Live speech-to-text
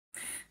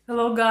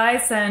Hello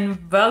guys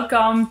and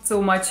welcome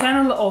to my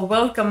channel, or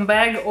welcome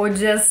back, or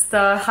just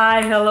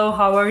hi, hello,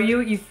 how are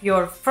you? If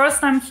you're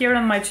first time here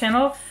on my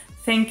channel,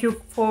 thank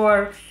you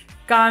for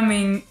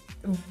coming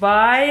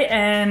by.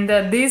 And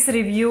this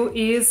review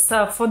is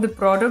for the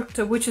product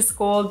which is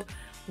called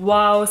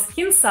Wow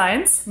Skin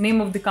Science,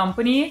 name of the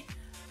company.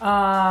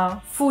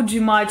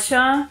 Fuji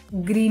Matcha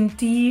Green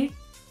Tea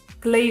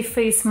Clay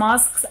Face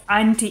Masks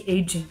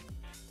Anti-Aging.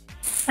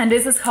 And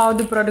this is how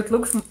the product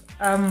looks.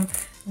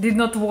 Did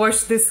not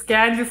wash this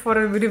can before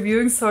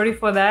reviewing, sorry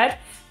for that.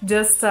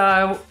 Just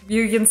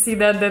you can see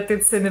that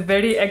it's in a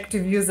very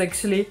active use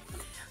actually.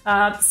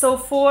 So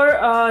for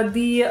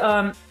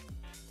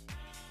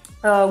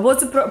what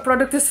the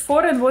product is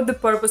for and what the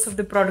purpose of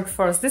the product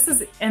first. This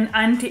is an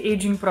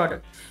anti-aging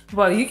product.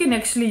 Well, you can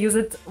actually use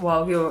it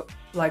while you're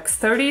like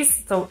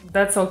 30s, so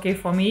that's okay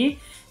for me.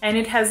 And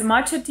it has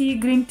matcha tea,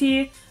 green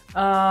tea,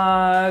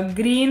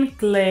 green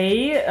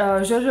clay,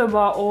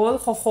 jojoba oil,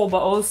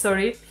 jojoba oil,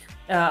 sorry.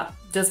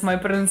 Just my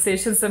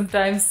pronunciation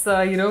sometimes,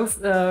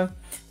 a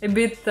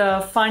bit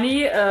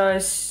funny.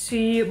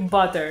 Shea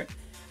butter.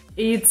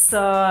 It's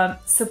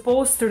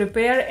supposed to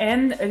repair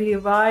and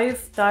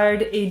revive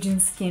tired aging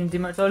skin,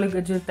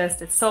 dermatologically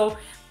tested. So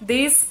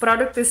this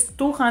product is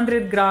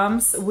 200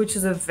 grams, which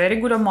is a very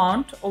good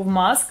amount of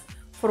mask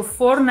for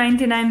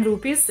 499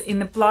 rupees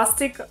in a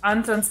plastic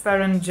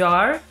untransparent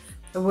jar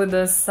with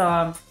this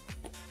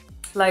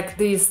like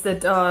this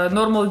that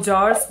normal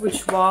jars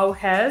which Wow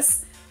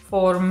has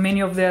for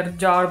many of their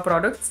jar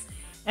products.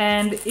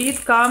 And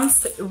it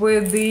comes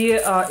with the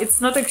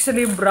it's not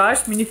actually a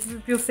brush. I mean,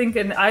 if you think,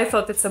 and I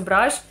thought it's a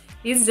brush,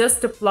 it's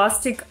just a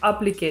plastic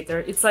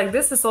applicator. It's like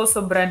this is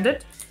also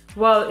branded.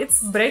 Well,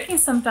 it's breaking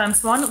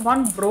sometimes.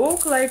 One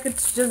broke, like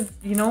it's just,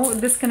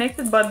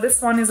 disconnected, but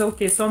this one is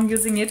okay, so I'm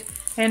using it.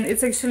 And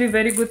it's actually a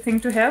very good thing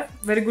to have,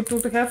 very good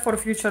tool to have for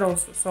future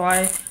also. So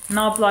I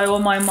now apply all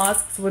my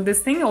masks with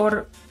this thing,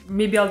 or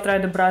maybe I'll try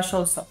the brush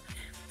also.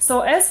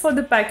 So as for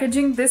the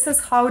packaging, this is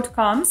how it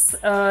comes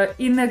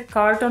in a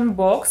carton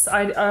box.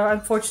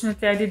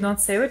 Unfortunately, I did not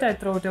save it, I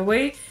threw it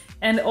away.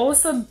 And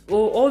also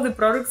all the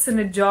products in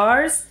the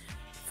jars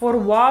for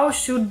Wow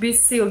should be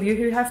sealed.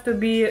 You have to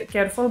be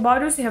careful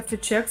about this, you have to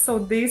check. So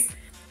this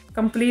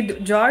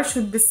complete jar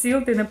should be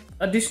sealed in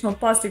additional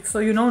plastic, so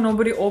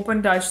nobody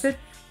touched it.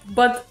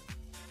 But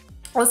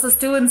also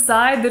still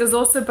inside there is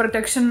also a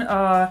protection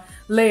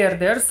layer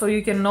there, so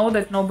you can know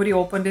that nobody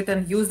opened it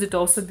and used it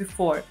also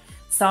before.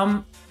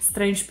 Some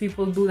strange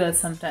people do that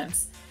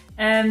sometimes.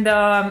 And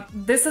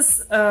this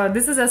is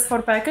as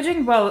for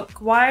packaging. Well,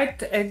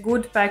 quite a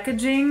good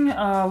packaging.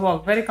 Well,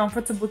 very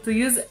comfortable to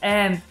use.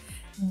 And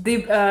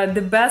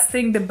the best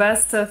thing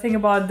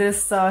about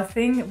this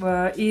thing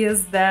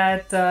is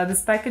that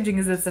this packaging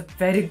is a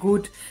very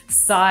good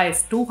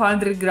size.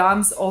 200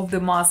 grams of the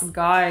mask,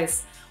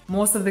 guys.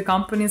 Most of the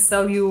companies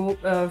sell you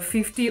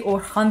 50 or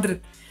 100,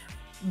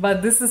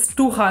 but this is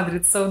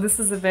 200, so this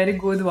is a very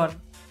good one.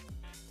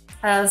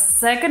 My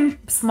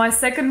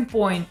second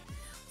point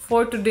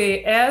for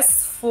today,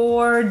 as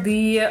for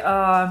the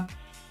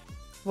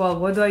well,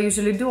 what do I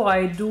usually do?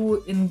 I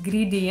do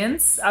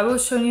ingredients. I will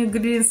show you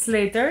ingredients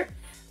later.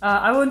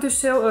 I want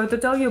to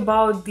tell you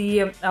about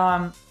the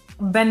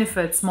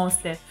benefits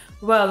mostly.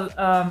 Well,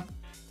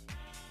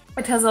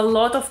 it has a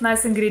lot of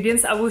nice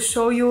ingredients. I will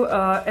show you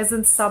as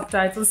in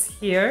subtitles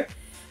here.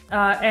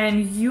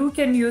 And you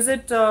can use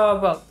it,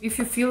 well, if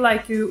you feel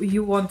like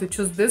you want to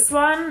choose this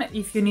one.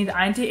 If you need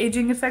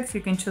anti-aging effects,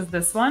 you can choose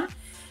this one.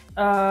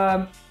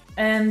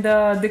 And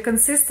the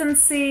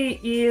consistency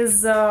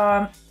is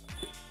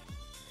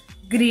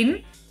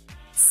green,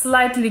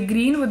 slightly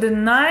green, with a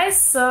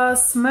nice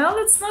smell.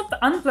 It's not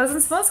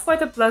unpleasant smell, it's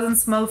quite a pleasant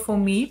smell for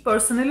me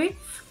personally.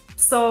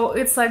 So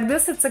it's like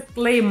this, it's a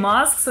clay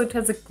mask, so it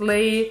has a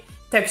clay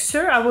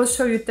texture. I will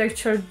show you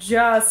texture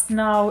just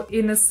now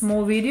in a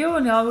small video,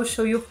 and I will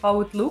show you how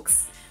it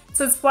looks.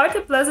 So it's quite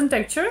a pleasant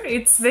texture.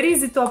 It's very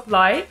easy to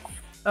apply,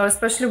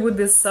 especially with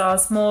this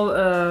small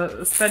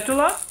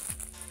spatula.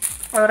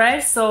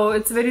 Alright, so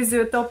it's very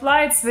easy to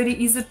apply, it's very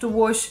easy to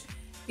wash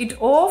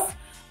it off.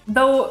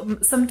 Though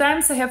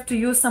sometimes I have to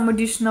use some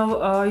additional,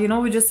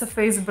 with just a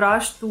face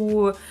brush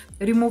to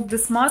remove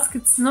this mask.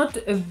 It's not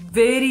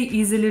very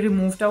easily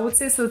removed, I would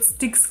say, so it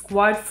sticks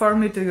quite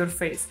firmly to your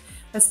face.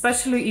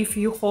 Especially if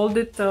you hold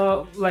it,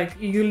 like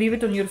you leave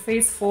it on your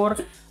face for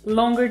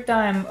longer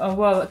time.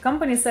 Well, a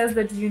company says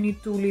that you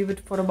need to leave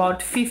it for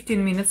about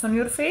 15 minutes on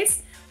your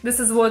face.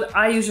 This is what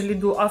I usually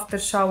do after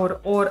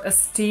shower or a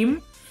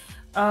steam.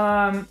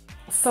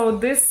 So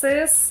this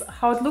is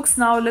how it looks.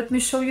 Now let me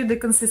show you the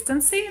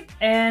consistency,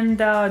 and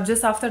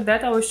just after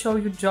that I will show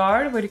you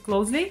jar very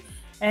closely,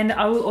 and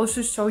I will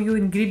also show you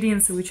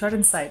ingredients which are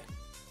inside.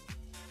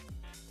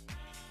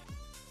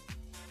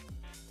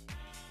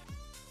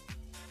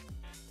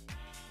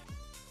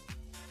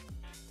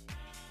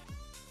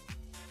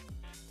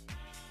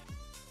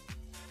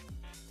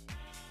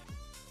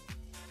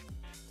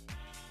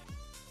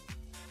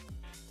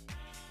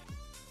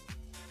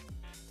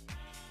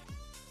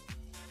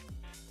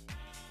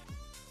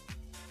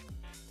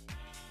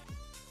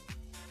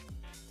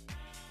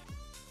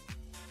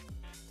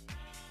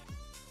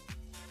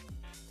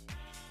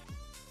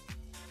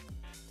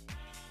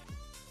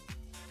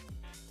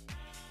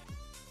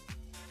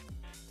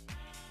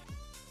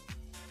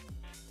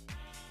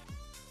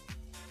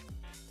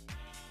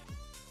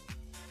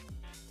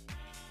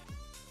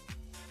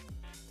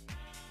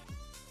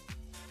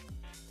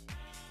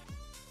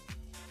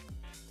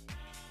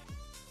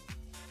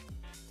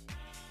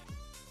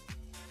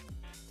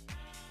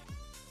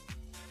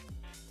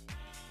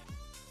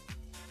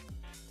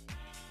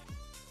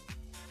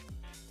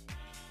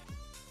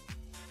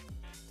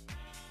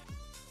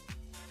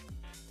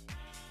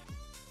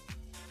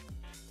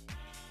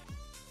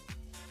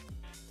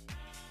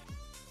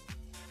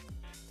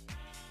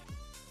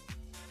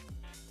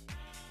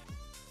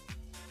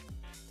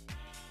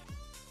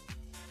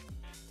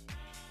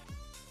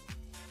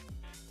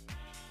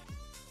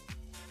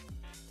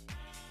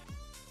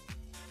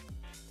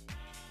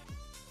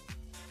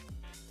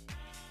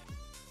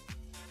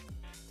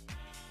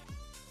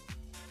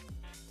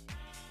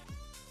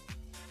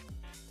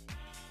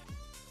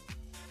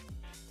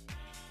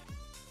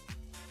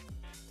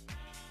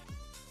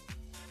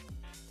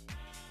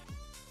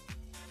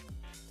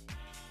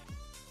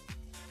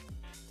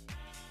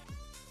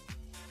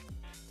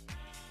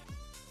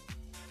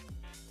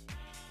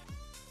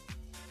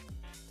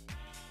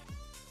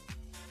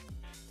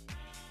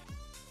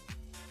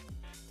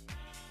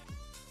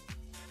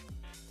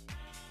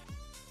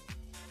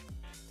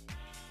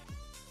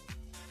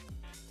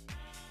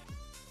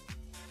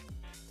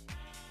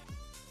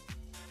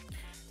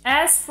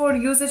 As for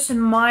usage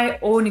and my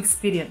own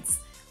experience,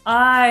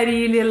 I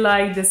really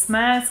like this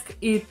mask.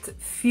 It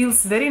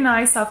feels very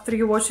nice after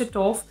you wash it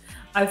off.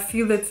 I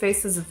feel that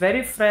face is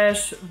very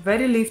fresh,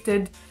 very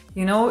lifted.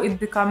 You know, it's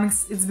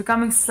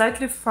becoming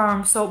slightly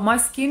firm. So my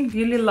skin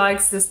really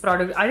likes this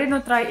product. I did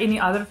not try any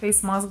other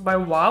face mask by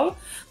Wow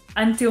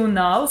until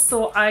now,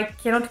 so I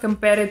cannot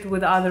compare it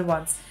with other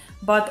ones.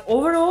 But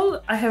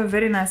overall, I have a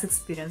very nice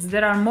experience.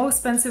 There are more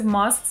expensive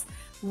masks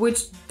or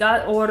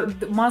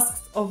the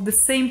masks of the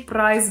same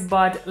price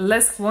but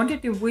less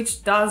quantity,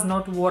 which does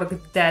not work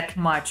that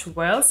much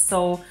well.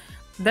 So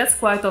that's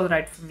quite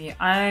alright for me.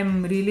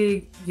 I'm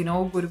really, you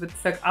know, good with the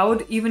fact. I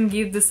would even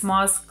give this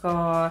mask,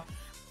 well,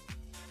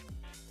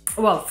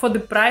 for the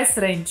price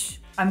range.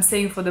 I'm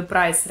saying for the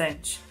price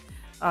range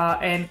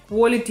and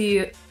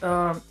quality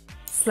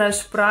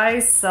slash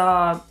price,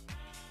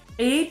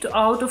 8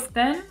 out of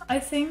 10, I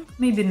think,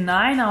 maybe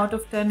 9 out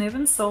of 10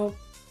 even. So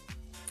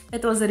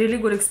it was a really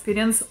good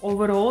experience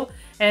overall.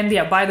 And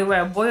yeah, by the way,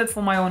 I bought it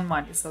for my own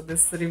money, so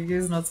this review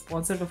is not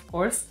sponsored, of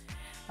course.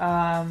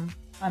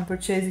 I'm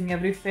purchasing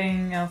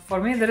everything for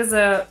me. There is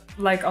a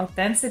like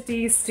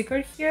authenticity sticker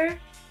here.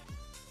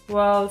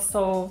 Well,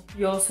 so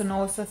you also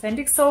know it's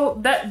authentic. So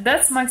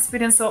that's my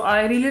experience. So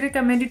I really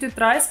recommend you to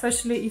try,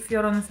 especially if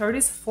you're on the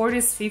 30s,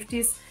 40s,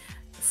 50s,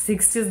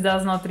 60s,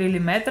 does not really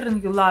matter,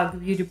 and you like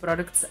beauty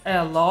products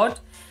a lot.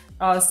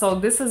 So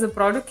this is a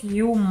product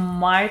you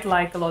might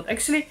like a lot.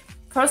 Actually,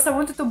 first I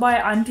wanted to buy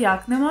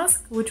anti-acne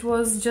mask, which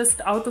was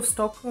just out of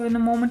stock in a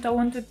moment. I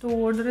wanted to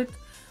order it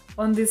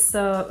on this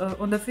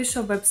on the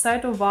official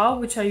website of Wow,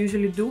 which I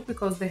usually do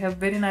because they have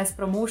very nice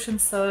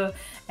promotions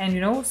and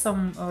you know,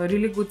 some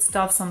really good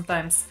stuff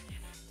sometimes.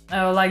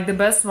 Like the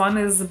best one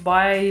is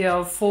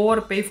buy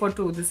 4 pay for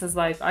 2. This is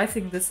like, I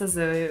think this is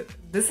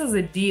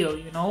a deal,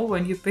 you know,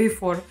 when you pay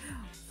for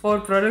 4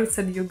 products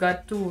and you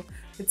got 2.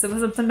 It's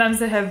sometimes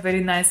they have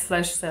very nice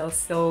flash sales.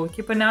 So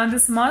keep an eye on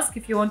this mask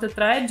if you want to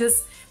try it.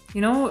 Just,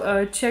 you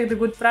know, check the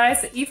good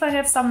price. If I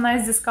have some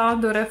nice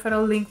discount or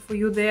referral link for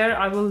you there,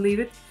 I will leave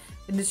it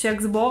in the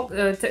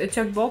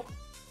checkbox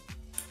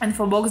and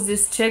for box.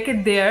 Just check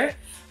it there.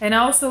 And I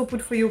also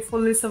put for you full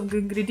list of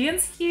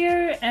ingredients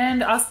here,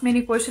 and ask me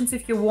any questions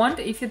if you want.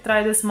 If you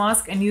try this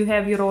mask and you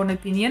have your own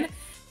opinion,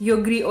 you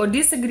agree or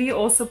disagree,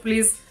 also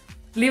please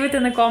leave it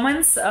in the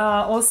comments.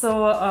 I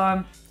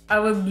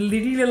would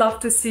really love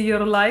to see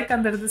your like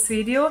under this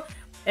video,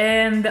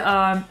 and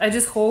I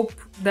just hope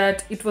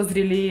that it was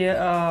really,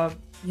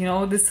 you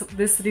know,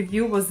 this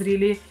review was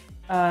really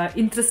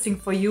interesting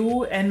for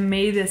you and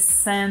made a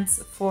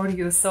sense for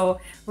you. So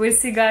we'll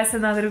see you guys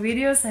in other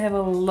videos. I have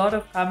a lot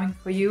of coming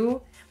for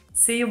you.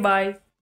 See you, bye.